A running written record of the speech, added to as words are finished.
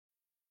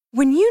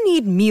When you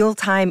need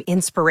mealtime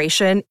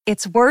inspiration,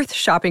 it's worth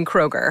shopping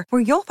Kroger,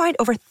 where you'll find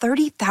over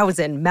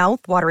 30,000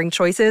 mouth-watering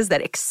choices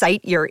that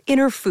excite your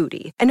inner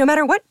foodie. And no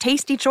matter what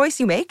tasty choice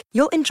you make,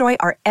 you'll enjoy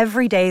our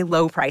everyday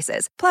low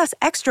prices, plus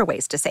extra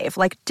ways to save,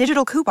 like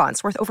digital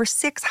coupons worth over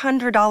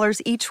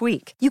 $600 each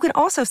week. You can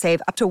also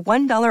save up to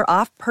 $1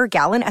 off per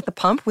gallon at the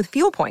pump with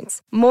fuel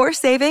points. More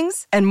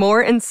savings and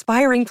more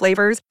inspiring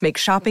flavors make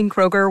shopping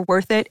Kroger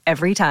worth it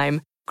every time.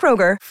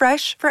 Kroger,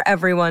 fresh for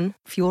everyone.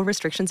 Fuel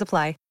restrictions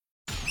apply.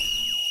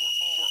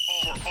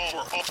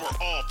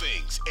 For all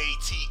things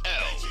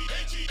ATL.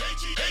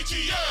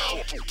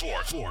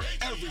 For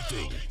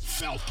everything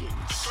Falcons.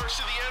 First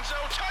to the end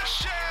zone,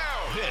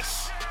 touchdown!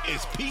 This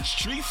is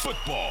Peachtree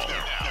Football.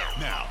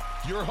 Now,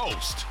 your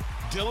host,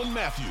 Dylan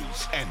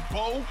Matthews and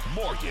Bo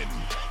Morgan.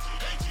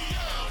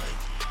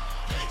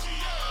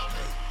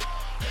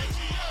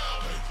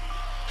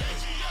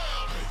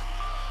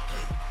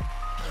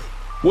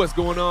 What's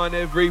going on,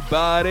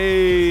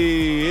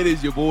 everybody? It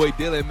is your boy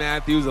Dylan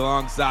Matthews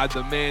alongside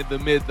the man, the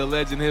myth, the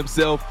legend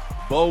himself,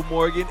 Bo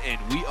Morgan, and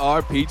we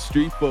are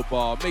Peachtree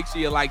Football. Make sure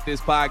you like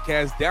this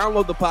podcast,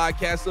 download the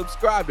podcast,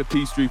 subscribe to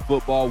Peachtree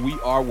Football. We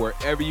are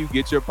wherever you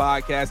get your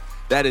podcast.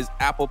 That is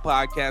Apple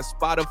Podcasts,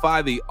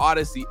 Spotify, the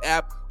Odyssey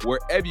app.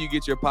 Wherever you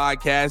get your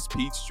podcast,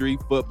 Peachtree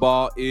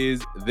Football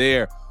is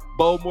there.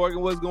 Bo Morgan,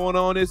 what's going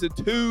on? It's a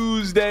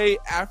Tuesday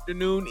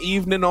afternoon,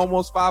 evening,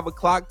 almost 5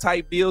 o'clock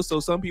type deal.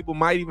 So some people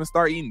might even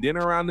start eating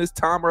dinner around this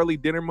time, early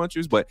dinner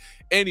munchers. But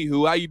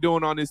anywho, how you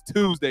doing on this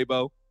Tuesday,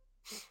 Bo?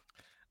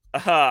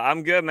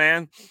 I'm good,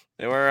 man.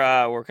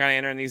 We're kind of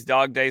entering these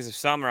dog days of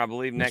summer, I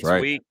believe, next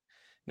week.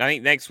 And I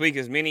think next week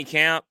is mini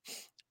camp,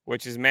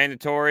 which is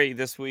mandatory.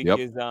 This week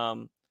is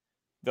the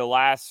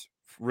last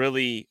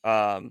really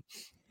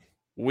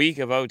week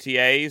of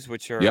OTAs,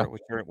 which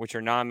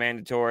are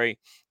non-mandatory.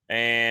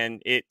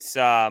 And it's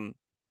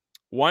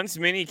once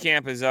mini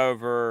camp is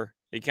over,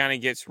 it kind of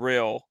gets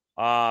real.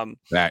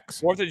 Facts.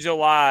 4th of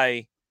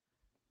July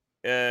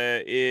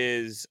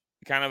is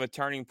kind of a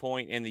turning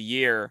point in the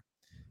year,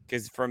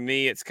 because for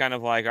me, it's kind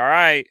of like, all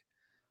right,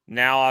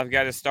 now I've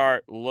got to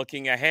start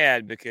looking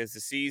ahead because the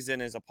season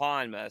is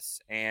upon us.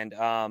 And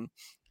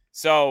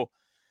so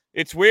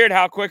it's weird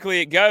how quickly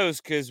it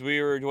goes, because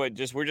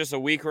we're just a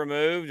week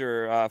removed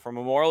from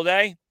Memorial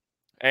Day,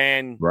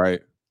 and right.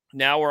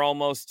 Now we're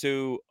almost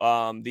to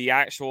the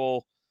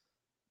actual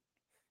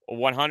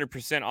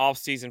 100% off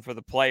season for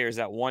the players.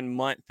 That 1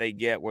 month they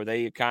get where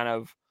they kind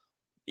of,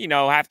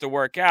 have to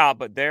work out,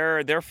 but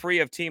they're free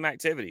of team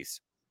activities.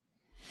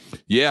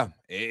 Yeah,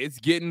 it's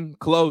getting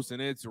close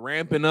and it's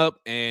ramping up,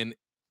 and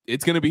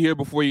it's going to be here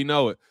before you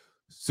know it.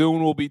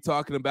 Soon we'll be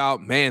talking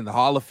about, man, the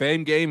Hall of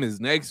Fame game is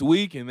next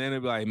week, and then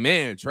it'll be like,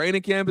 man,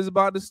 training camp is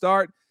about to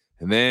start,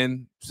 and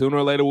then sooner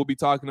or later we'll be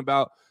talking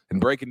about and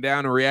breaking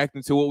down and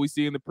reacting to what we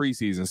see in the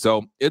preseason.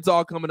 So it's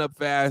all coming up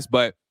fast,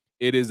 but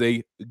it is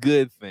a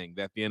good thing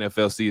that the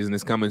NFL season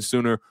is coming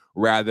sooner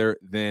rather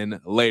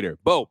than later.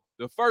 Bo,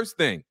 the first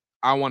thing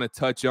I want to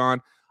touch on,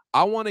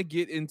 I want to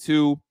get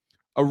into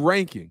a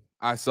ranking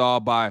I saw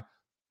by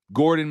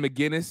Gordon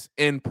McGuinness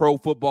and Pro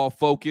Football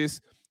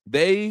Focus.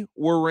 They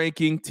were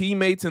ranking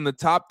teammates in the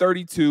top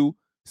 32,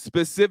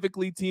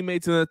 specifically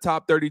teammates in the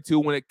top 32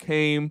 when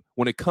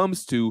it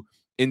comes to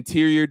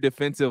interior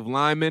defensive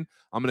linemen.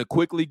 I'm going to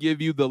quickly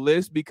give you the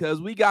list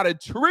because we got a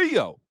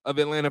trio of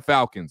Atlanta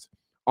Falcons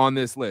on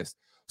this list.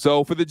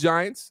 So for the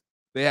Giants,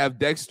 they have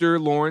Dexter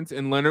Lawrence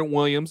and Leonard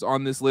Williams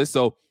on this list.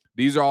 So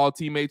these are all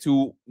teammates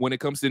who, when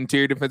it comes to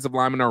interior defensive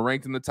linemen, are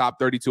ranked in the top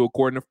 32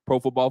 according to Pro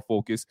Football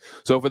Focus.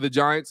 So for the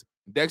Giants,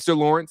 Dexter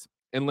Lawrence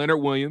and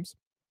Leonard Williams.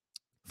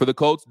 For the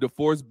Colts,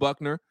 DeForest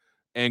Buckner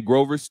and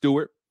Grover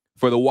Stewart.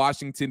 For the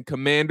Washington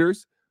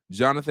Commanders,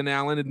 Jonathan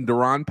Allen and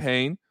Daron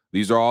Payne.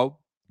 These are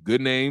all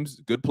good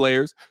names, good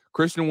players.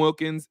 Christian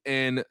Wilkins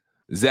and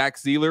Zach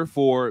Sealer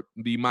for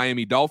the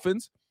Miami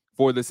Dolphins.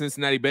 For the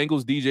Cincinnati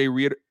Bengals,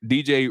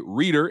 DJ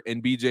Reader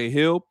and BJ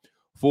Hill.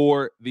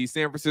 For the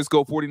San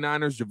Francisco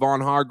 49ers,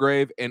 Javon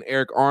Hargrave and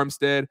Eric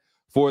Armstead.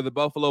 For the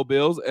Buffalo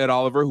Bills, Ed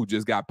Oliver, who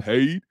just got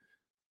paid.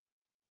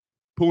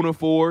 Poona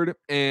Ford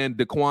and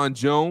Daquan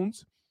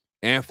Jones.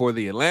 And for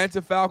the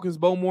Atlanta Falcons,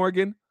 Bo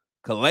Morgan,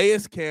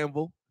 Calais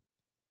Campbell,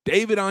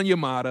 David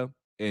Onyemata,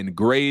 and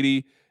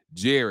Grady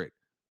Jarrett.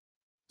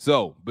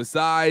 So,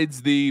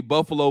 besides the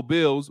Buffalo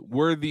Bills,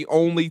 we're the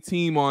only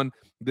team on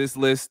this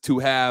list to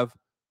have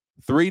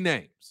 3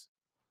 names.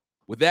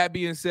 With that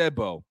being said,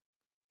 Bo,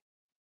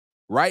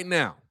 right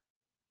now,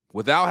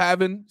 without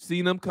having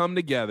seen them come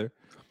together,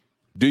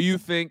 do you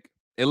think,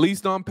 at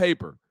least on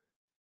paper,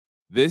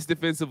 this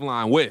defensive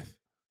line with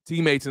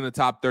teammates in the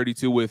top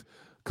 32 with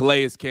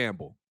Calais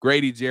Campbell,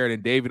 Grady Jarrett,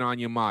 and David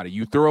Onyemata,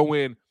 you throw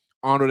in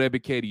Arnold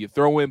Ebiketie, you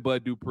throw in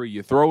Bud Dupree,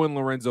 you throw in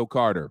Lorenzo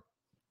Carter,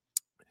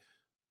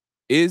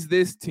 is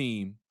this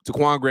team,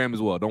 Taquan Graham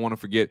as well, don't want to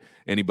forget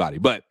anybody,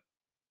 but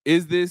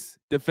is this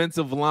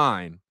defensive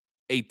line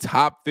a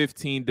top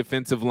 15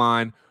 defensive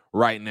line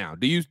right now?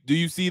 Do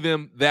you see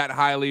them that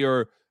highly,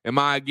 or am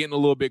I getting a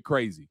little bit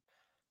crazy?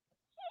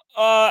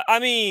 I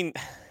mean,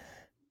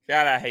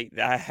 God, I hate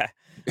that.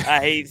 I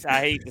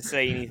hate to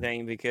say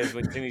anything because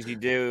as soon as you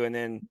do, and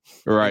then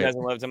right. he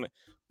doesn't love something.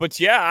 But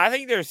yeah, I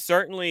think there's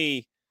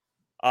certainly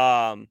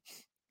that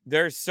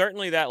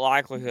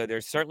likelihood.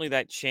 There's certainly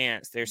that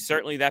chance. There's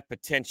certainly that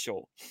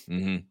potential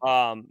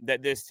that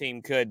this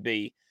team could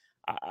be.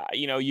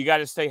 You got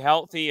to stay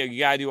healthy. You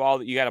got to do all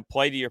that. You got to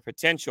play to your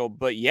potential.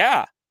 But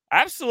yeah,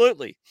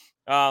 absolutely.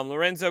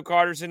 Lorenzo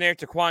Carter's in there.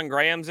 Taquan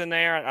Graham's in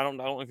there. I don't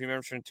know if you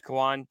remember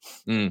Taquan.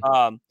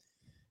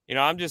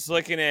 I'm just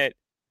looking at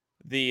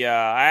I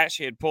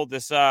actually had pulled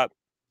this up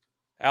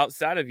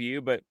outside of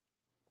you, but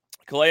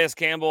Calais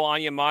Campbell,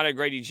 Onyemata,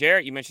 Grady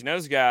Jarrett, you mentioned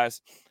those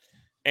guys,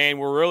 and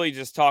we're really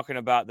just talking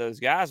about those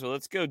guys. Well,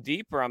 let's go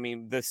deeper. I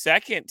mean, the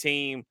second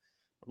team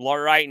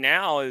right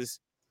now is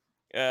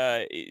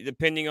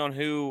depending on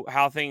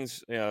how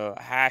things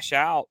hash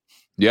out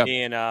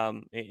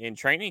in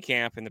training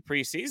camp in the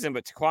preseason.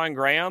 But Taquan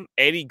Graham,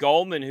 Eddie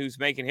Goldman, who's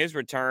making his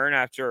return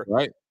after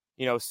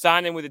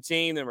signing with the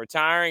team and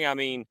retiring. I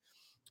mean,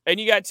 and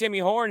you got Timmy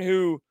Horn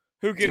who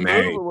can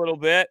move a little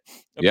bit,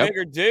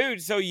 bigger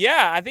dude. So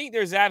yeah, I think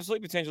there's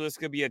absolute potential. This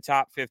could be a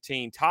top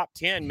 15, top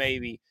 10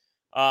 maybe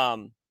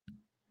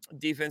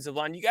defensive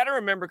line. You got to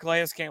remember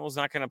Calais Campbell's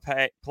not going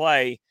to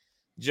play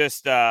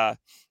just a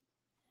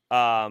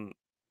ton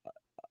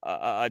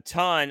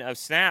of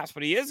snaps,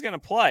 but he is going to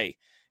play.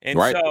 And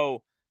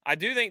so I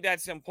do think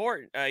that's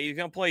important. He's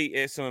going to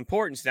play some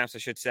important snaps, I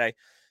should say.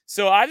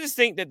 So I just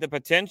think that the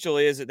potential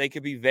is that they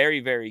could be very,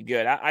 very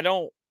good. I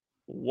don't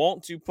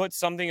want to put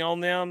something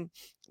on them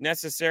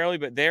necessarily,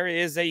 but there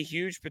is a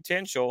huge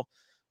potential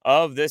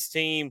of this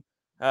team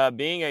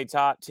being a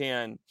top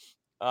 10,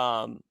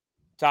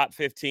 top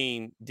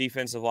 15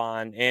 defensive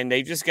line, and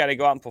they've just got to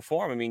go out and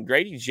perform. I mean,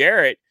 Grady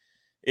Jarrett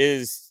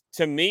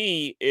to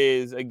me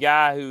is a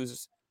guy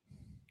who's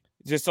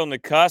just on the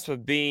cusp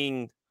of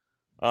being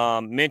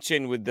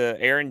mentioned with the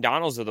Aaron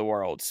Donalds of the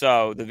world.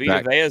 So the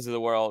Vita Veas of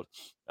the world,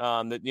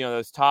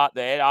 the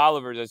Ed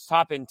Oliver, those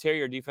top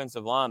interior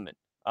defensive linemen.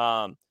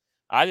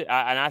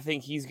 I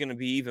think he's going to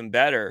be even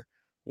better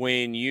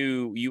when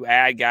you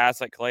add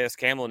guys like Calais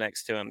Campbell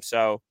next to him.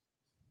 So,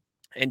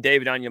 and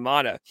David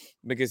Onyemata,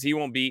 because he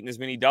won't be eating as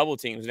many double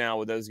teams now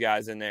with those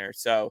guys in there.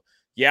 So,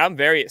 yeah, I'm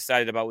very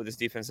excited about what this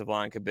defensive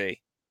line could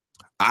be.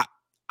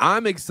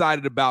 I'm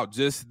excited about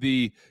just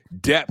the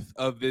depth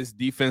of this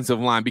defensive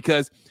line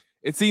because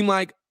it seemed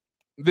like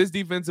this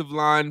defensive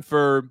line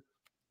for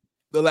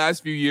the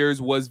last few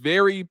years was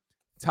very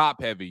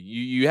top heavy.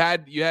 You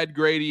had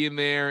Grady in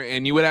there,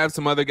 and you would have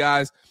some other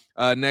guys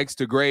next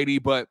to Grady,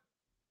 but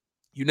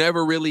you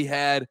never really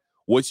had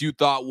what you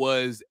thought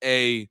was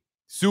a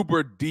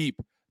super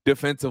deep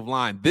defensive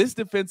line. This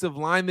defensive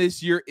line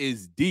this year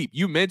is deep.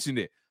 You mentioned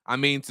it. I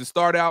mean, to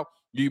start out,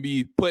 you'd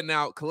be putting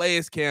out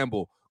Calais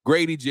Campbell,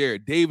 Grady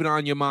Jarrett, David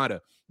Onyemata.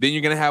 Then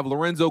you're going to have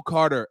Lorenzo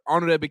Carter,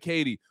 Arnold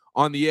Ebiketie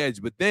on the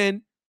edge. But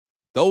then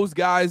those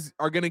guys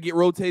are going to get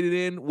rotated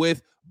in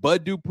with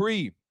Bud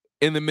Dupree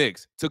in the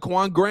mix.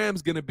 Taquan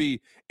Graham's going to be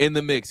in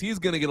the mix. He's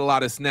going to get a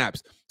lot of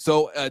snaps.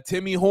 So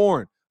Timmy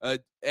Horn,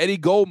 Eddie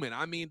Goldman.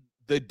 I mean,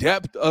 the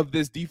depth of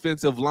this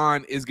defensive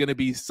line is going to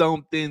be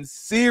something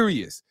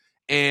serious.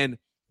 And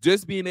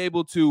just being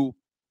able to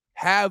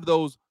have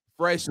those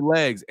fresh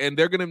legs, and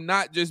they're going to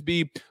not just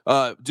be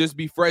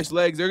fresh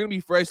legs. They're going to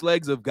be fresh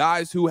legs of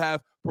guys who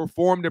have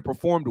performed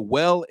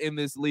well in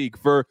this league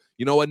for,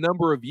 a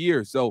number of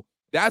years. So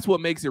that's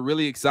what makes it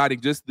really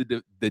exciting, just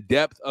the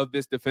depth of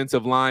this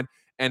defensive line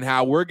and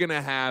how we're going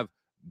to have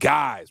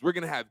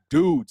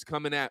dudes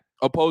coming at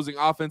opposing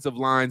offensive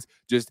lines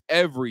just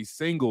every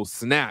single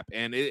snap.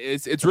 And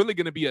it's really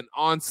going to be an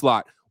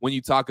onslaught when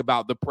you talk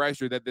about the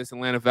pressure that this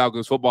Atlanta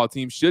Falcons football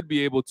team should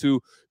be able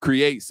to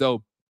create.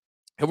 So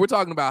if we're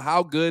talking about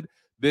how good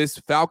this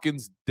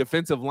Falcons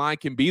defensive line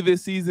can be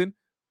this season,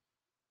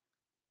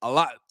 a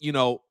lot,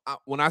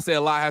 when I say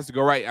a lot has to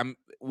go right,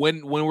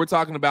 when we're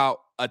talking about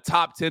a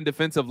top 10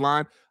 defensive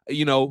line,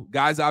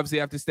 guys obviously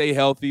have to stay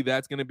healthy.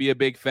 That's going to be a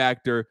big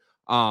factor.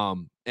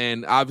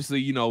 And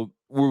obviously, they're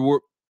going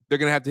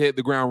to have to hit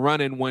the ground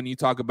running when you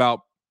talk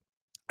about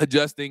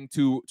adjusting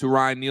to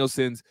Ryan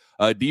Nielsen's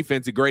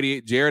defense. And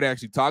Grady Jarrett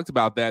actually talked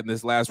about that in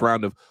this last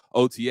round of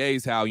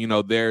OTAs, how,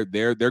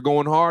 they're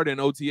going hard in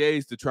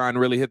OTAs to try and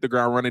really hit the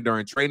ground running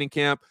during training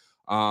camp.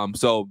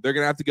 So they're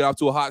going to have to get off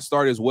to a hot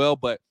start as well.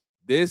 But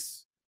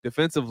this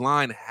defensive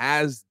line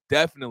has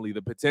definitely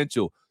the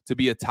potential to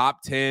be a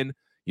top 10,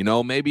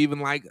 maybe even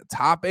like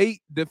top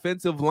 8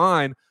 defensive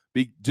line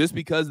just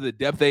because of the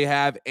depth they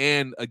have.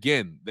 And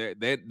again, they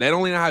don't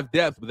only have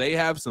depth, but they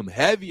have some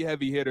heavy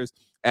hitters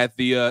at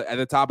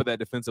the top of that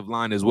defensive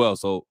line as well.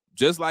 So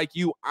just like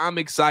you, I'm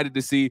excited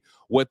to see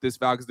what this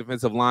Falcons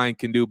defensive line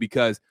can do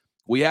because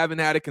we haven't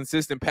had a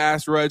consistent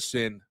pass rush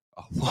in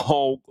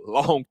a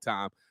long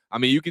time. I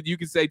mean, you could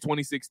say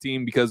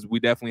 2016 because we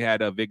definitely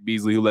had Vic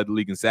Beasley who led the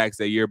league in sacks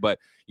that year, but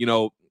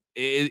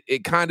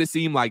it kind of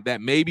seemed like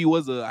that maybe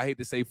was I hate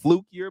to say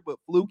fluke year.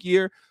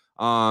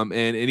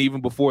 And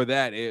even before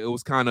that, it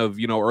was kind of,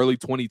 early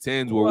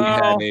 2010s where we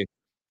had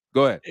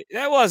go ahead.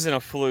 That wasn't a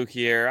fluke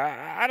year.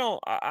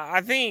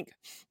 I think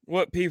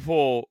what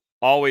people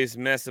always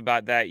miss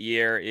about that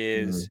year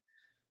is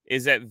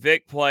that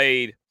Vic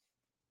played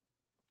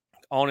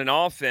on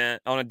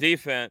a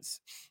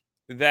defense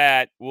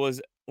that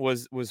was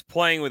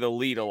playing with a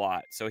lead a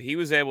lot. So he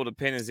was able to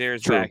pin his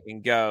ears back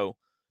and go.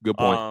 Good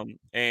point.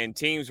 And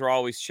teams were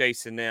always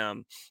chasing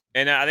them.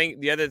 And I think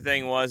the other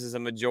thing is a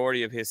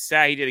majority of his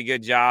sack, he did a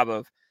good job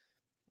of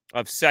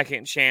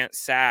second chance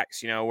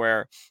sacks,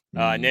 where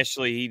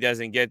initially he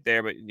doesn't get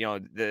there, but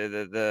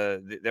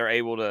they're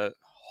able to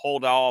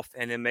hold off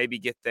and then maybe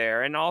get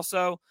there. And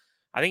also,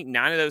 I think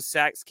 9 of those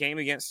sacks came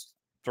against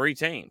 3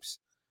 teams.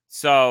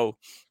 So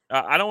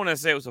I don't want to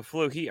say it was a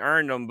fluke. He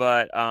earned them,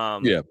 but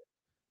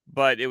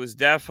but it was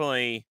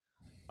definitely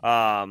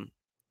wasn't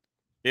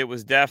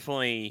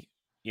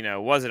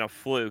a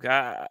fluke.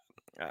 I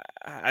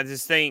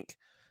just think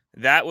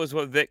that was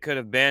what Vic could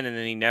have been, and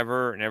then he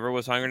never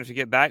was hungry enough to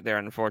get back there,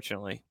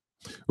 unfortunately.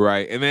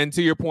 Right. And then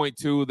to your point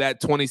too,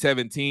 that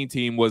 2017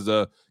 team was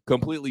a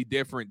completely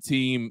different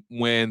team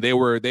when they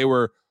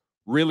were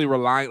really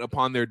reliant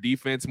upon their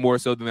defense more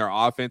so than their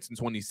offense. In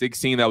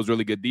 2016, that was a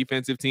really good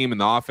defensive team,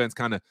 and the offense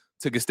kind of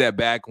took a step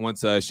back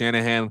once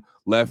Shanahan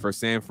left for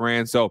San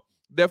Fran. So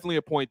definitely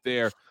a point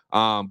there.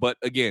 But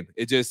again,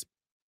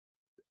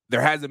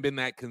 there hasn't been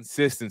that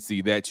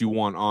consistency that you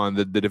want on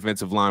the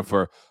defensive line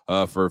for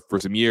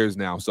some years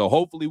now. So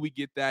hopefully we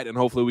get that, and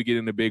hopefully we get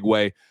in a big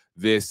way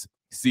this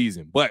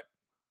season. But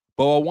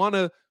I want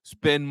to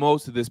spend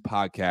most of this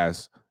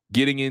podcast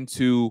getting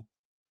into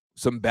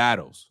some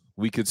battles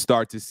we could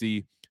start to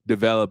see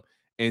develop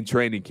in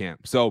training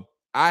camp. So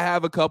I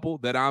have a couple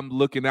that I'm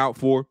looking out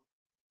for,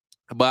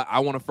 but I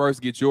want to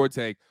first get your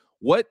take.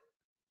 What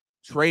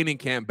training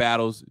camp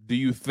battles do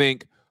you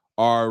think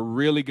are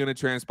really going to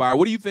transpire?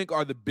 What do you think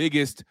are the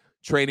biggest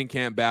training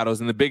camp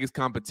battles and the biggest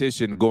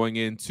competition going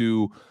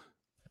into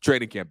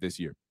training camp this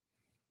year?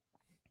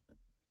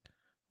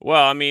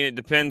 Well, I mean, it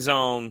depends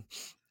on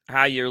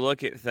how you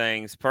look at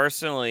things.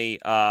 Personally,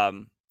 I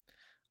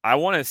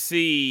want to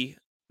see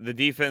the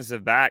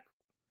defensive back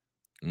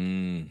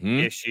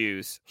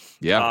issues.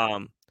 Yeah.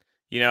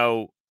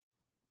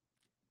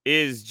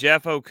 Is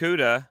Jeff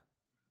Okudah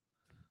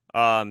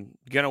going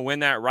to win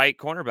that right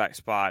cornerback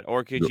spot?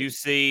 Or could you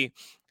see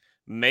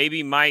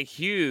maybe Mike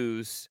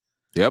Hughes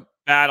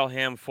battle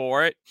him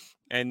for it?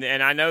 And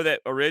I know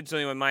that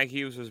originally when Mike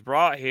Hughes was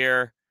brought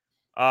here,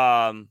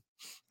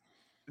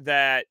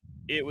 that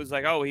it was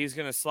like, oh, he's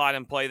going to slide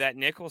and play that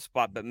nickel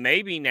spot. But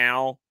maybe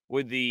now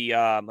with the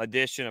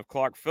addition of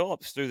Clark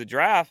Phillips through the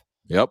draft,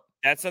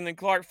 that's something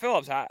Clark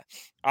Phillips. I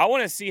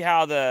want to see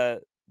how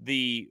the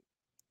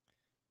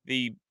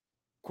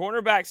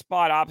cornerback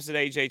spot opposite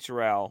A.J.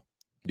 Terrell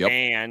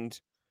and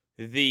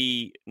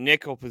the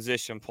nickel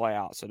position play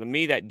out. So to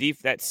me,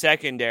 that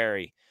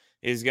secondary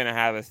is going to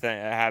have a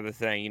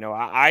thing.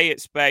 I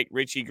expect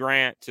Richie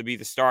Grant to be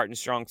the starting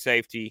strong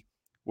safety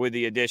with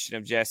the addition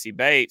of Jesse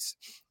Bates,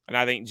 and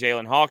I think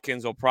Jalen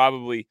Hawkins will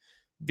probably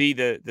be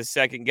the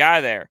second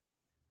guy there.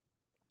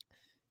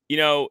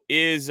 So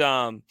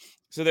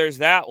there's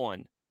that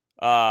one,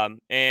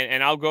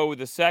 and I'll go with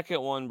the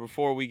second one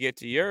before we get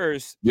to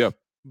yours. Yeah.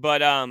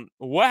 But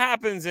what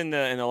happens in the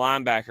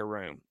linebacker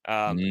room?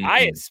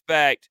 I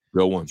expect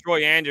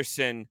Troy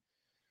Anderson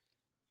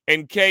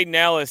and Caden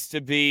Ellis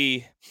to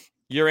be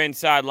your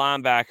inside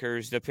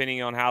linebackers,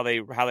 depending on how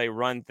they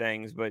run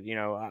things. But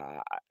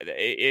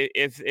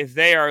if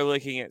they are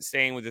looking at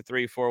staying with the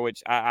 3-4,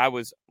 which I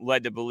was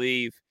led to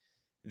believe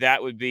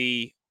that would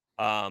be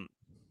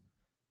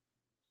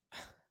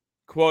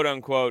quote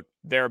unquote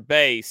their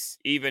base,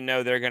 even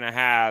though they're going to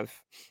have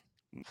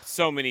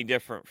so many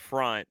different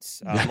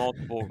fronts,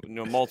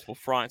 multiple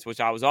fronts,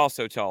 which I was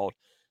also told.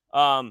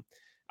 I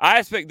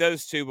expect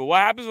those two, but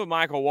what happens with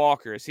Michael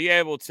Walker? Is he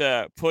able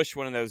to push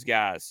one of those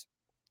guys?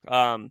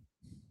 Because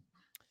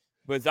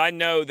I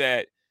know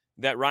that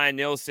Ryan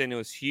Nielsen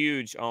was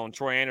huge on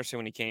Troy Anderson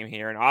when he came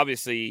here, and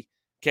obviously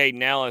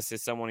Caden Ellis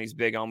is someone he's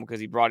big on because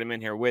he brought him in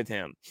here with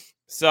him.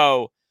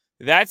 So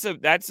that's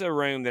a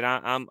room that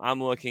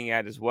I'm looking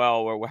at as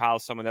well, where how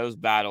some of those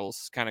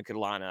battles kind of could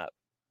line up.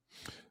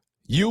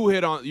 You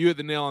hit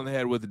the nail on the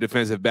head with the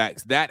defensive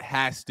backs. That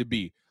has to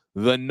be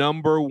the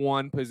number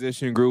one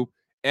position group.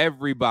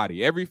 Every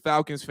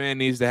Falcons fan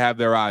needs to have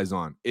their eyes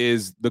on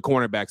is the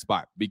cornerback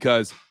spot,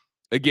 because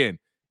again,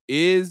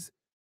 is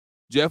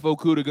Jeff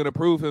Okudah going to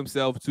prove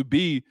himself to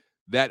be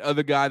that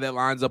other guy that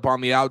lines up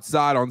on the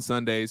outside on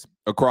Sundays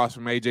across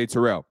from A.J.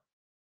 Terrell?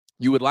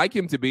 You would like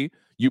him to be.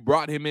 You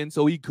brought him in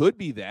so he could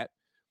be that,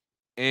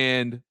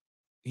 and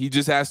he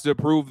just has to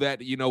prove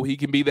that, he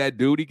can be that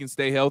dude. He can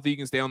stay healthy. He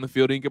can stay on the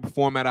field. He can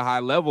perform at a high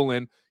level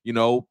and,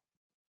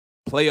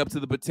 play up to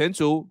the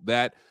potential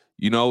that,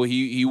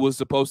 he was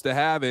supposed to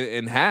have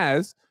and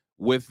has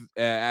with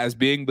as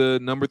being the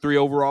number 3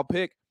 overall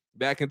pick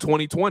back in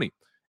 2020.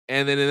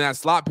 And then in that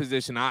slot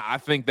position, I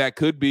think that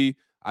could be,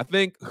 I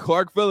think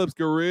Clark Phillips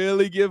could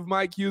really give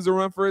Mike Hughes a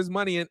run for his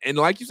money. And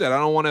like you said, I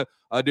don't want to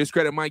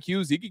discredit Mike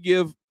Hughes. He could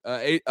give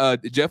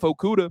Jeff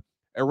Okudah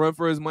a run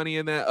for his money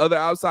in that other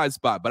outside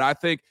spot. But I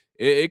think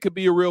it could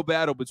be a real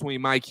battle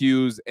between Mike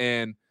Hughes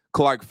and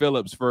Clark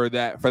Phillips for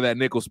that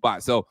nickel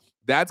spot. So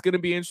that's going to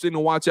be interesting to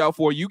watch out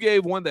for. You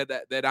gave one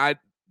that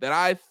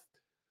I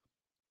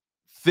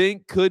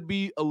think could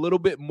be a little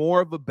bit more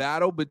of a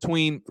battle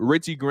between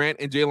Richie Grant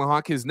and Jalen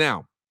Hawkins.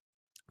 Now,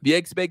 the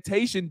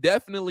expectation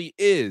definitely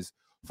is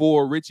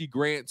for Richie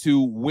Grant to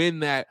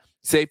win that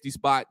safety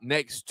spot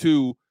next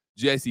to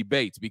Jesse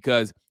Bates,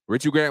 because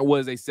Richie Grant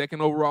was a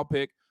second overall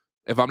pick.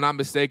 If I'm not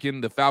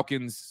mistaken, the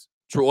Falcons,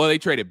 well, they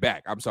traded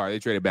back. I'm sorry, they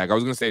traded back. I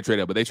was going to say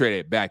traded, but they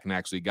traded back and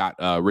actually got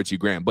Richie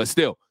Grant. But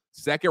still,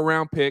 second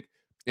round pick.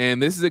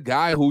 And this is a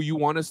guy who you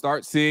want to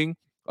start seeing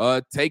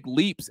take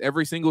leaps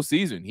every single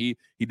season. He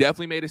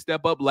definitely made a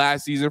step up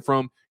last season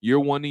from year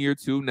 1 to year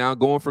 2. Now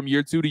going from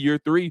year 2 to year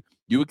 3,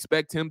 you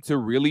expect him to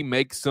really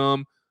make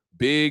some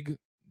big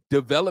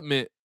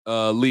development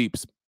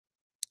leaps,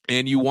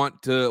 and you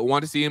want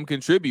to see him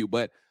contribute.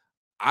 But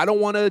I don't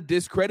want to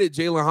discredit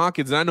Jalen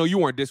Hawkins. And I know you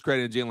weren't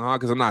discrediting Jalen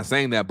Hawkins. I'm not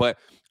saying that, but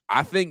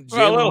I think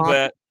Jalen a little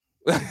bit.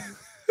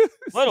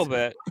 A little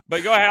bit,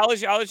 but go ahead. I'll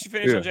let you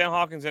finish on Jalen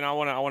Hawkins, and I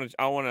want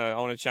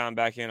to chime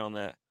back in on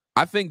that.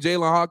 I think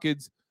Jalen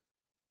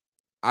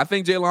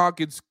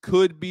Hawkins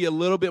could be a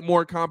little bit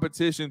more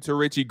competition to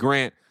Richie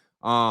Grant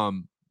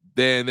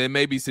than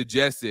maybe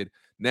suggested.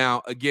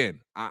 Now, again,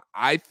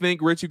 I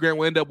think Richie Grant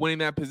will end up winning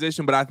that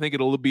position, but I think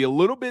it'll be a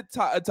little bit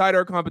a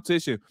tighter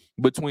competition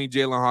between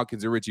Jalen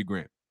Hawkins and Richie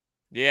Grant.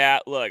 Yeah,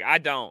 look, I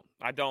don't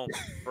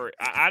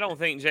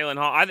think Jalen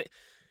Hawkins.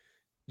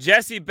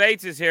 Jesse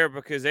Bates is here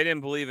because they didn't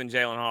believe in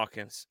Jalen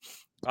Hawkins.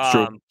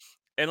 True.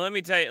 And let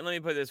me put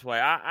it this way.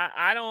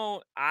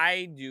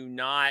 I do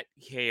not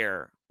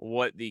care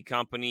what the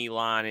company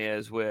line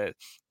is with,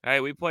 hey,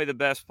 we play the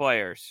best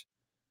players.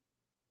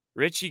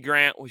 Richie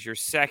Grant was your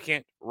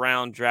second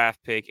round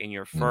draft pick in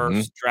your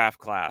first draft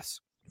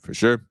class. For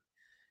sure.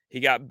 He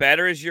got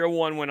better as year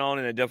 1 went on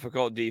in a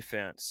difficult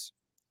defense.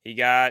 He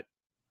got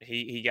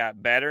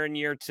better in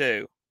year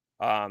 2.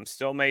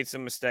 Still made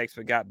some mistakes,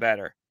 but got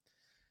better.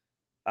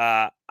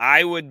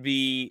 I would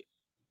be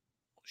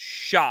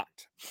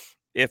shocked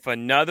if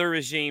another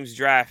regime's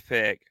draft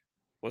pick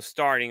was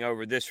starting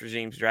over this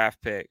regime's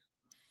draft pick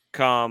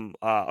come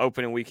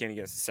opening weekend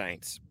against the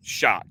Saints.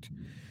 Shocked.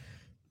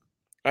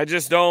 I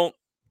just don't.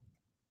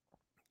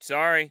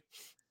 Sorry.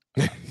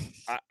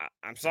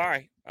 I'm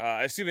sorry.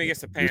 Excuse me,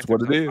 against the Panthers. That's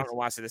what it is. I don't know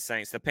why I said the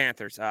Saints. The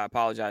Panthers. I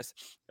apologize.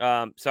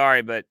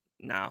 Sorry, but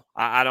no.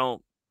 I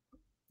don't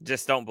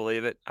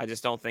believe it. I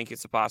just don't think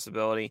it's a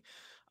possibility.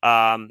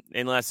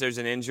 Unless there's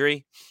an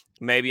injury.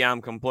 Maybe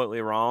I'm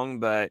completely wrong,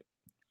 but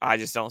I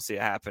just don't see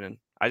it happening.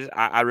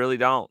 I really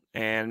don't.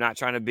 And I'm not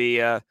trying to be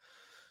a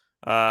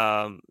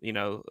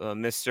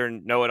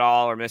Mr.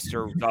 Know-it-all or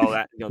Mr. all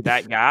that,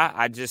 that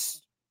guy.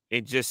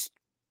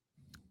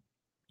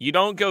 You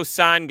don't go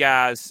sign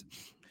guys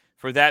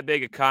for that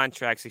big of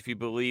contracts if you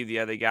believe the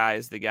other guy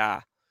is the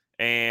guy.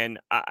 And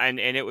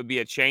it would be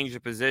a change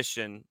of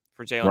position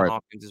for Jalen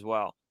Hawkins as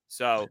well.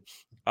 So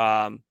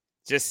I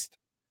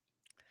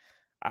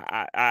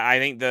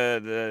think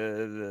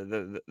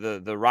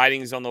the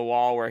writing's on the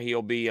wall where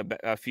he'll be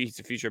a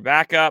future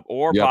backup,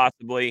 or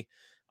possibly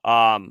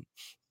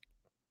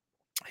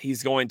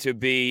he's going to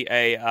be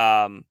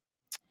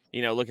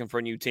looking for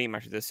a new team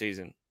after this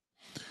season.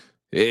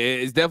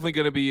 It's definitely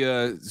going to be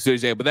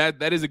Sergey, but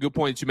that is a good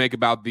point you make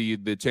about the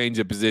change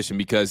of position,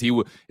 because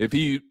if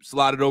he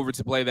slotted over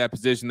to play that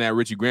position that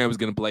Richie Grant was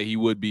going to play, he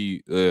would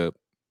be it's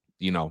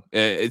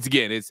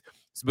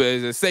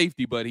a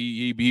safety, but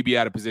he'd be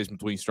out of position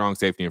between strong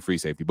safety and free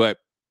safety. But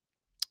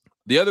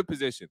the other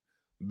position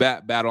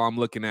battle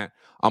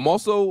I'm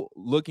also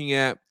looking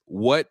at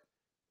what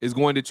is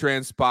going to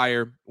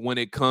transpire when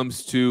it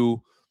comes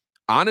to,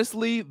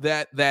 honestly,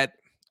 that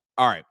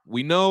all right,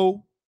 we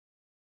know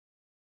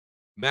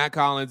Matt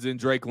Collins and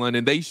Drake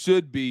London, they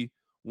should be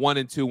 1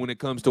 and 2 when it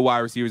comes to wide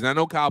receivers. And I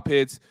know Kyle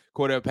Pitts,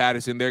 Cordell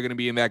Patterson, they're going to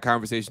be in that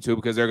conversation too,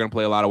 because they're going to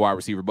play a lot of wide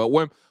receiver. But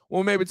when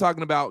we're maybe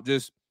talking about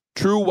just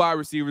true wide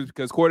receivers,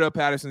 because Cordell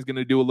Patterson is going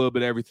to do a little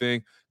bit of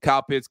everything.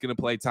 Kyle Pitts going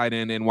to play tight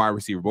end and wide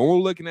receiver. But we're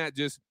looking at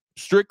just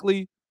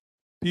strictly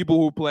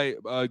people who play,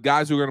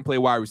 guys who are going to play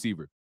wide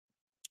receiver.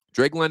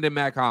 Drake London,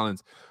 Matt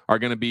Collins are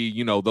going to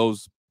be,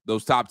 those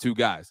top 2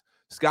 guys.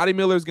 Scotty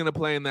Miller is going to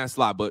play in that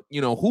slot. But,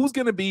 who's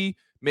going to be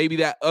maybe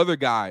that other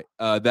guy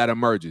that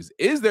emerges?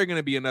 Is there going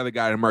to be another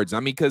guy that emerges? I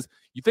mean, because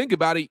you think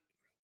about it,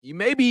 you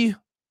maybe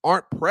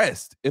aren't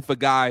pressed if a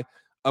guy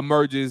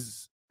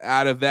emerges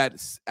out of that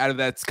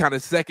kind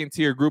of second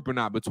tier group or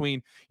not,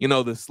 between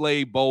the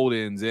Slade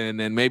Boldens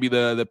and maybe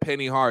the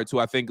Penny Harts, who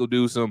I think will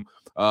do some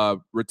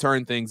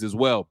return things as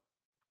well,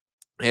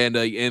 and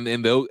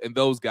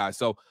those guys.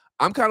 So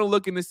I'm kind of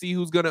looking to see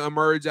who's going to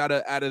emerge out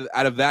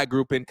of that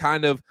group and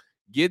kind of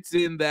gets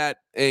in that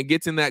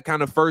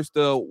kind of first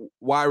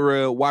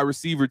wide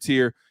receiver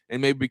tier,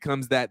 and maybe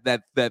becomes that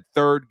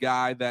third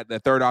guy,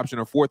 that third option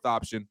or fourth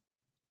option.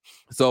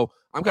 So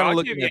I'm kind of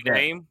looking at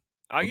that.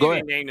 I'll give you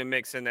a name to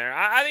mix in there.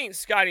 I think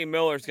Scotty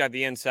Miller's got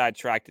the inside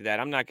track to that.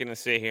 I'm not going to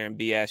sit here and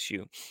BS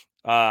you.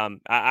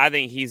 I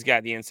think he's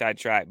got the inside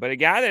track. But a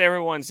guy that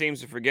everyone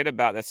seems to forget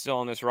about that's still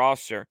on this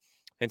roster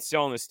and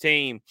still on this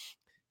team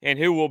and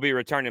who will be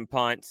returning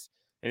punts.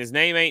 And his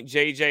name ain't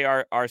J.J.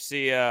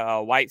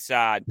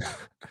 Arcega-Whiteside.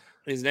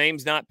 His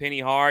name's not Penny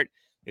Hart.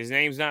 His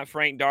name's not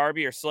Frank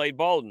Darby or Slade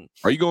Bolden.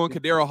 Are you going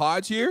KhaDarel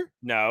Hodge here?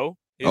 No.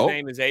 His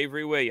name is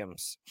Avery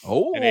Williams.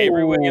 Oh. And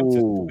Avery Williams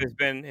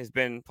has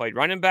been played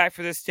running back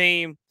for this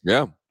team.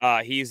 Yeah.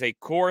 He's a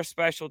core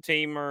special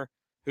teamer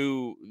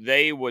who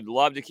they would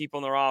love to keep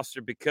on the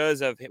roster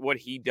because of what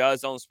he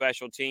does on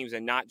special teams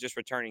and not just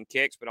returning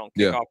kicks, but on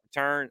kickoff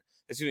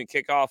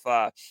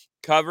kickoff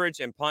coverage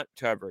and punt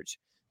coverage.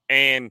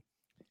 And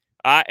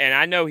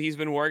I know he's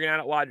been working out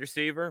at wide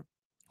receiver.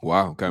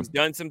 Wow. Okay. He's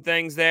done some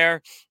things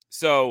there.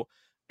 So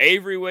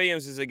Avery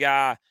Williams is a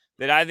guy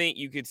that I think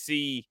you could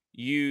see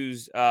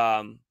use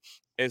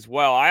as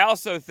well. I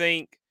also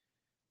think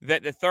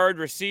that the third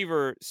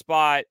receiver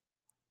spot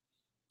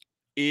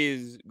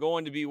is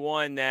going to be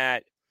one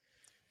that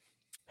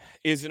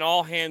is an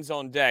all hands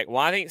on deck. Well,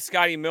 I think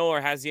Scotty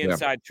Miller has the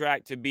inside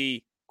track to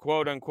be,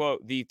 quote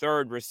unquote, the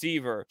third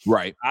receiver.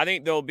 Right. I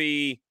think there'll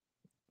be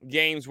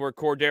games where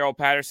Cordarrelle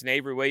Patterson,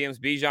 Avery Williams,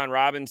 Bijan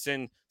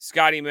Robinson,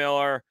 Scotty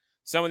Miller,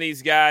 some of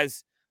these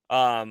guys,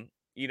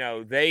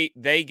 they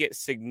get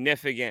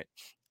significant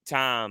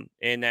time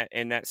in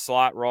that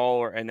slot role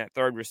or in that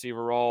third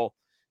receiver role,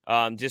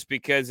 just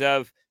because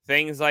of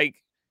things like,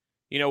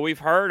 we've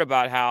heard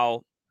about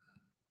how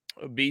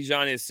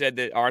Bijan has said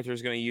that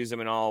Arthur's going to use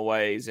them in all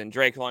ways, and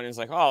Drake London's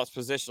like, oh, it's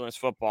positionless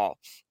football.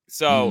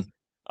 So,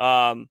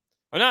 I'm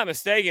not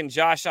mistaken,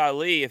 Josh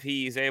Ali, if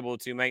he's able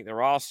to make the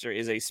roster,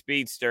 is a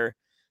speedster,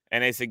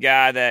 and it's a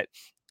guy that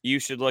you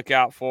should look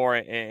out for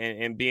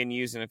and being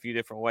used in a few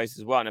different ways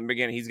as well. And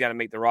again, he's got to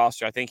make the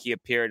roster. I think he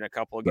appeared in a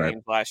couple of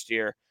games last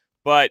year.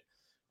 But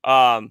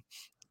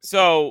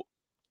so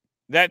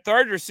that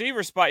third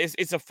receiver spot,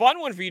 it's a fun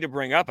one for you to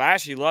bring up. I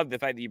actually love the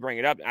fact that you bring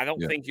it up. I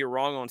don't think you're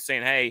wrong on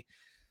saying, hey,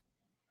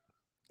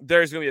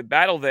 there's going to be a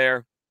battle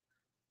there.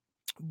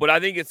 But I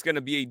think it's going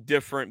to be a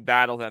different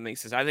battle, that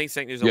makes sense. I think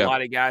there's a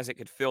lot of guys that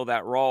could fill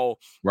that role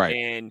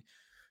and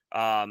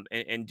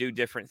do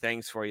different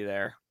things for you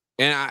there.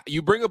 And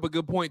you bring up a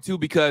good point, too,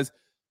 because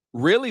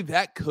really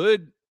that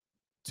could,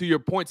 to your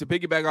point, to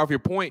piggyback off your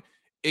point,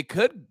 it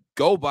could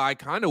go by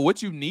kind of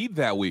what you need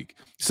that week.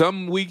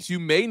 Some weeks you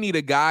may need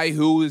a guy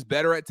who is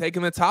better at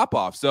taking the top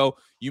off. So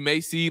you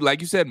may see,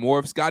 like you said, more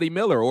of Scotty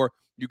Miller, or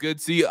you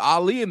could see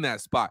Ali in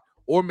that spot.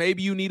 Or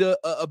maybe you need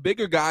a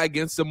bigger guy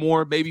against a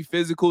more maybe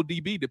physical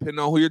DB, depending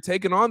on who you're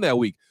taking on that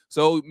week.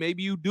 So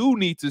maybe you do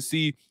need to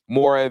see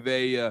more of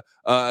a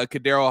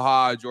KhaDarel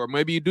Hodge, or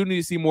maybe you do need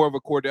to see more of a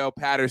Cordarrelle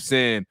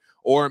Patterson,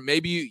 or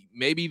maybe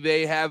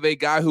they have a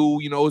guy who,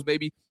 is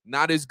maybe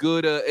not as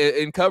good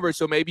in coverage.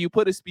 So maybe you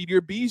put a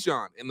speedier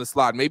Bijan in the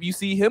slot. Maybe you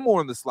see him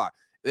more in the slot.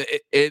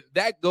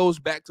 That goes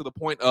back to the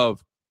point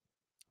of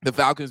the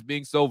Falcons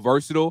being so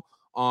versatile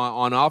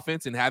on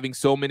offense and having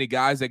so many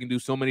guys that can do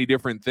so many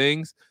different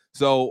things.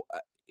 So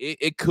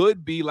it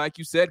could be, like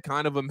you said,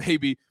 kind of a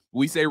maybe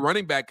we say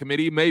running back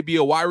committee, maybe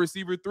a wide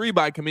receiver 3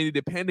 by committee,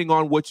 depending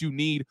on what you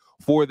need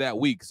for that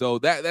week. So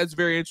that's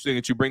very interesting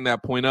that you bring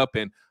that point up.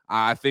 And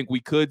I think we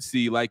could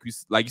see, like you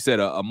said,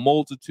 a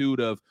multitude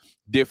of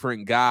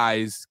different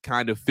guys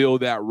kind of fill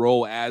that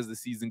role as the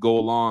season go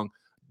along,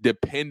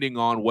 depending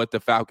on what the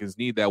Falcons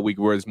need that week,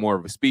 where it's more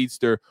of a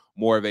speedster,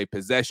 more of a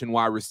possession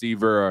wide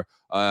receiver,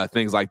 or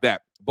things like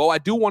that. Bo, I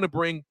do want to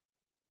bring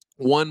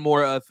one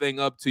more thing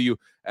up to you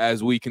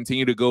as we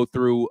continue to go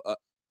through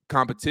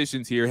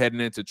competitions here heading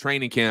into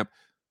training camp.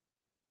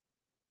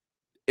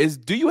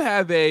 Do you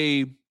have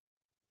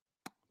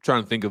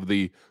trying to think of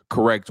the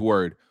correct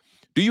word.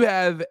 Do you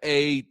have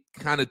a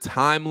kind of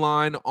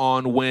timeline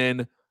on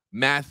when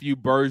Matthew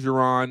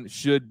Bergeron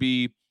should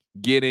be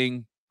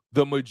getting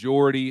the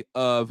majority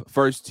of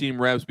first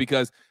team reps?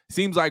 Because it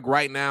seems like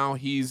right now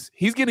he's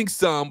getting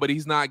some, but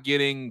he's not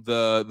getting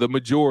the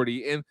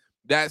majority. And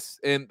that's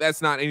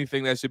not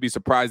anything that should be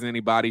surprising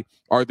anybody.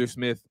 Arthur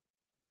Smith,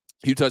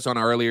 you touched on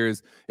earlier,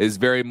 is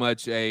very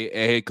much a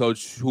head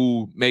coach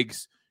who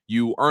makes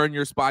you earn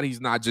your spot.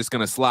 He's not just going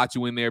to slot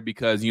you in there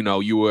because, you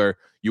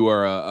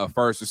were a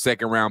first or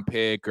second round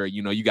pick, or,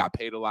 you got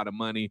paid a lot of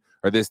money,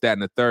 or this, that,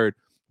 and the third.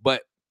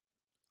 But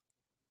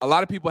a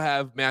lot of people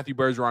have Matthew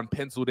Bergeron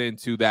penciled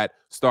into that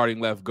starting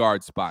left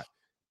guard spot.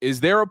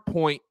 Is there a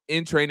point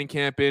in training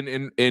camp,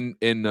 in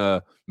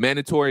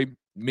mandatory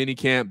mini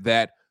camp,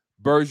 that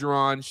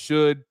Bergeron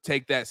should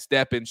take that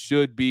step and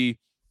should be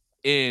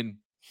in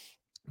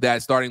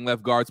that starting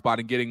left guard spot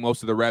and getting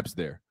most of the reps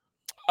there?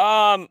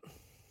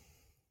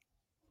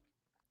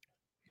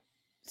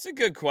 It's a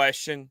good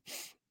question.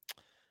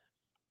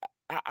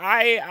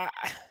 I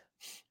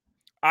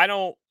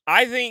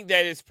think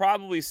that it's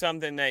probably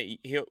something that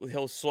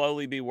he'll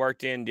slowly be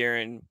worked in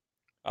during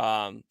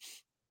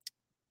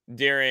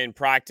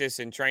practice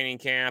and training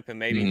camp, and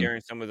maybe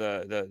during some of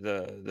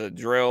the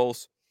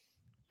drills.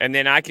 And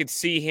then I could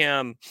see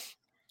him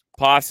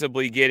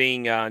possibly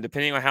getting,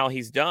 depending on how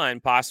he's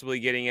done,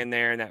 possibly getting in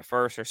there in that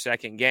first or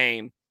second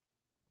game.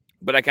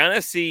 But I kind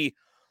of see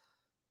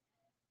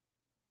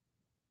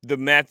the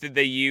method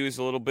they use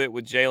a little bit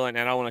with Jalen, and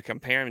I don't want to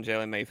compare him to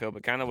Jalen Mayfield,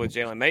 but kind of with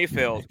Jalen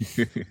Mayfield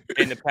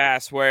in the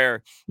past,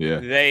 where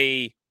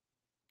they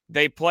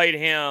played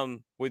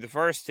him with the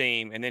first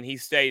team, and then he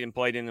stayed and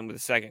played in them with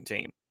the second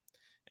team.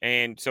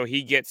 And so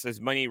he gets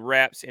as many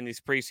reps in these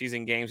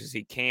preseason games as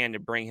he can to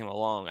bring him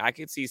along. I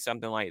could see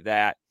something like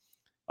that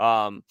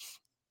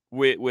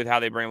with how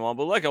they bring him along.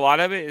 But look, a lot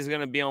of it is going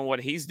to be on what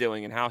he's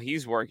doing and how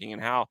he's working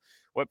and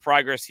what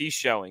progress he's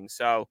showing.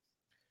 So,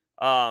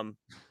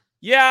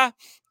 yeah,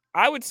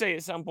 I would say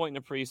at some point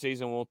in the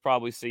preseason, we'll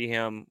probably see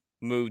him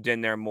moved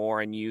in there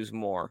more and used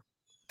more,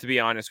 to be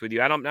honest with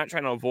you. I'm not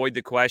trying to avoid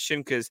the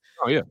question because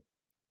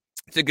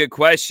it's a good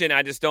question.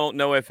 I just don't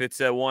know if it's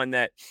a one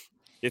that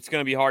it's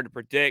going to be hard to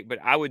predict, but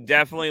I would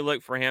definitely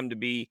look for him to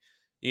be,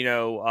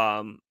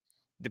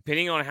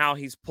 depending on how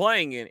he's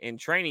playing in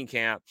training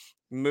camp,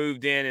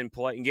 moved in and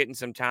getting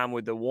some time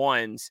with the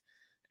ones.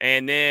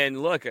 And then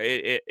look,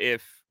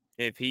 if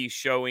he's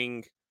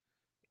showing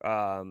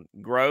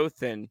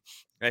growth and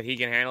that he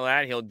can handle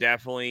that, he'll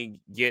definitely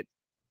get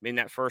in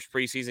that first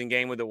preseason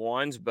game with the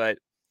ones. But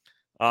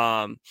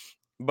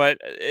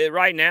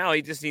right now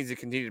he just needs to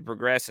continue to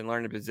progress and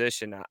learn the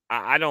position.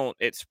 I don't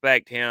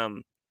expect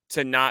him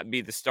to not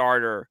be the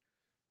starter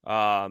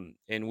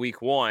in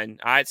week one.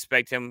 I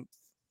expect him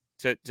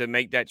to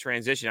make that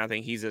transition. I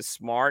think he's a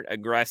smart,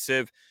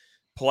 aggressive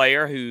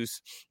player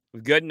who's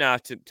good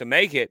enough to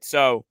make it.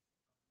 So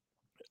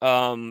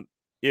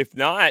if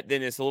not,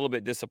 then it's a little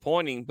bit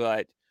disappointing.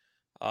 But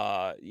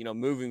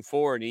moving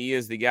forward, he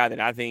is the guy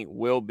that I think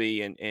will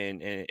be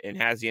and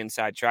has the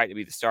inside track to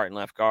be the starting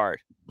left guard.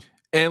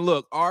 And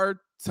look,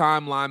 our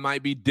timeline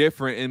might be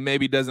different and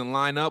maybe doesn't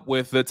line up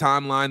with the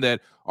timeline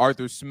that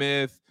Arthur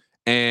Smith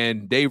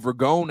and Dave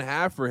Ragone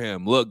have for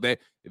him. Look,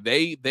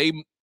 they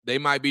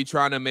might be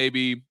trying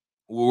to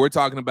we're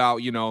talking about,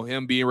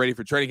 him being ready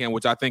for training camp,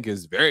 which I think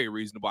is very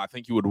reasonable. I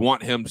think you would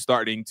want him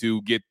starting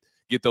to get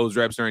those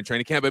reps during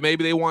training camp, but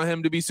maybe they want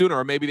him to be sooner,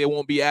 or maybe they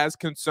won't be as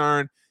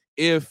concerned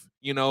if,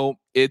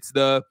 it's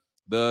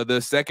the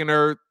second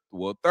or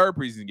third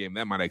preseason game.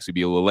 That might actually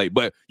be a little late,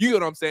 but you know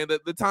what I'm saying?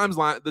 The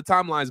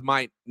timelines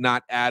might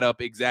not add up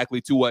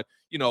exactly to what,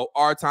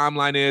 our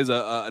timeline is,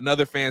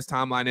 another fan's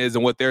timeline is,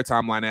 and what their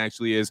timeline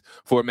actually is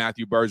for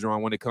Matthew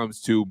Bergeron when it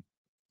comes to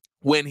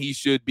when he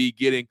should be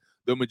getting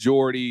the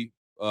majority,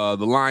 the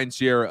lion's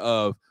share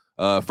of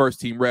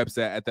first team reps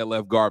at that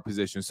left guard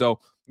position.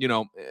 So,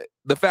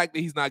 the fact that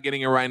he's not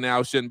getting it right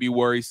now shouldn't be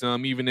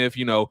worrisome, even if,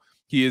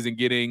 he isn't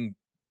getting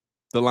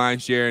the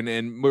lion's share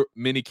and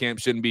mini camp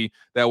shouldn't be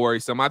that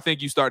worrisome. I think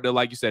you start to,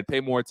 like you said, pay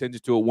more attention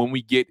to it when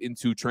we get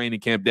into training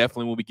camp,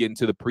 definitely when we get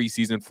into the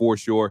preseason for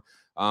sure.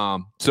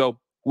 So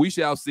we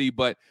shall see,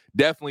 but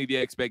definitely the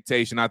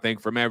expectation, I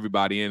think, from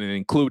everybody, and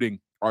including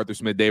Arthur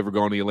Smith, Dave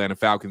Ragone, the Atlanta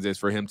Falcons, is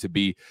for him to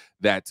be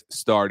that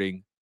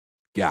starting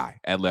guy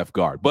at left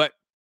guard. But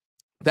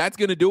that's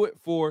going to do it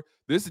for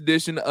this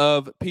edition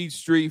of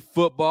Peachtree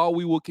Football.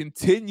 We will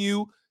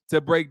continue to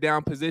break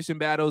down position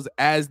battles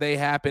as they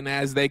happen,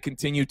 as they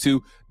continue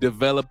to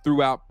develop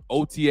throughout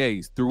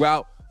OTAs,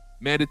 throughout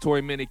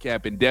mandatory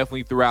minicamp, and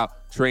definitely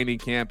throughout training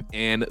camp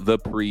and the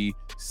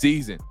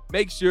preseason.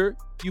 Make sure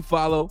you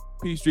follow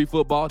Peachtree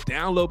Football,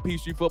 download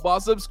Peachtree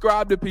Football,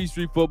 subscribe to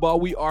Peachtree Football.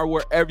 We are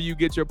wherever you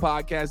get your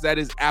podcasts. That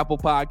is Apple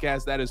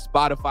Podcasts, that is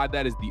Spotify,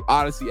 that is the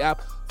Odyssey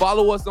app.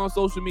 Follow us on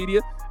social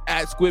media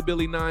at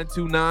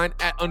SquidBilly929,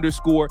 at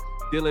 _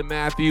 Dylan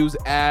Matthews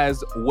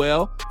as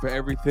well, for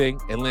everything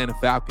Atlanta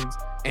Falcons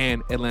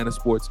and Atlanta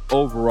sports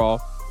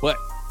overall. But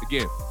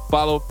again,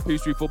 follow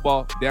Peachtree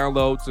Football,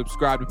 download,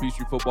 subscribe to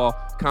Peachtree Football,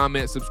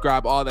 comment,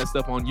 subscribe, all that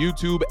stuff on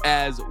YouTube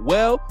as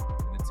well.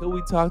 And until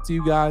we talk to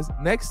you guys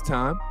next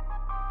time,